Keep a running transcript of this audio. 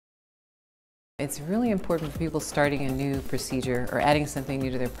It's really important for people starting a new procedure or adding something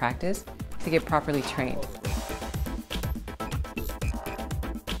new to their practice to get properly trained.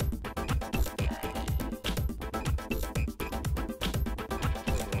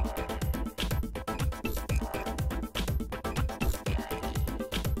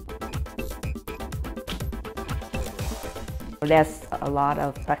 There's a lot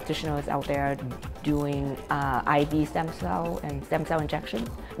of practitioners out there doing IV stem cell and stem cell injections.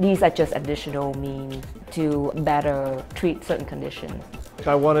 These are just additional means to better treat certain conditions.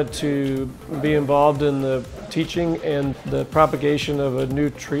 I wanted to be involved in the teaching and the propagation of a new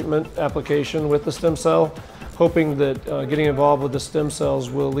treatment application with the stem cell, hoping that getting involved with the stem cells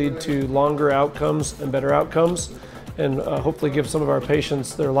will lead to longer outcomes and better outcomes, and hopefully give some of our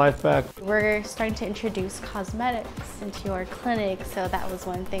patients their life back. We're starting to introduce cosmetics into our clinic, so that was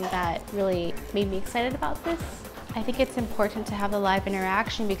one thing that really made me excited about this. I think it's important to have the live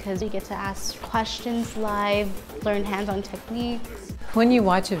interaction because you get to ask questions live, learn hands-on techniques. When you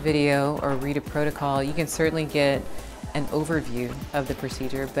watch a video or read a protocol, you can certainly get an overview of the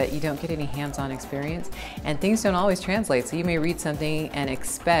procedure, but you don't get any hands-on experience, and things don't always translate. So you may read something and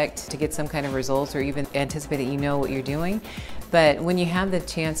expect to get some kind of results or even anticipate that you know what you're doing, but when you have the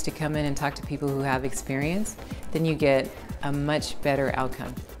chance to come in and talk to people who have experience, then you get a much better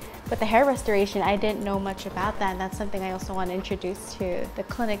outcome. With the hair restoration, I didn't know much about that, and that's something I also want to introduce to the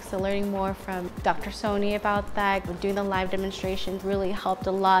clinic. So learning more from Dr. Soni about that, doing the live demonstrations really helped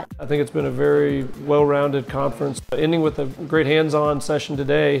a lot. I think it's been a very well-rounded conference, ending with a great hands-on session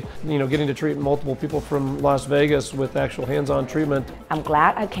today, getting to treat multiple people from Las Vegas with actual hands-on treatment. I'm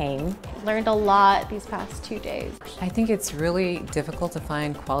glad I came. Learned a lot these past 2 days. I think it's really difficult to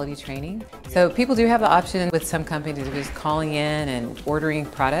find quality training. So people do have the option with some companies of just calling in and ordering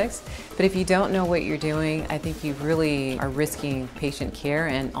products. But if you don't know what you're doing, I think you really are risking patient care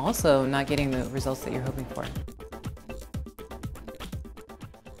and also not getting the results that you're hoping for.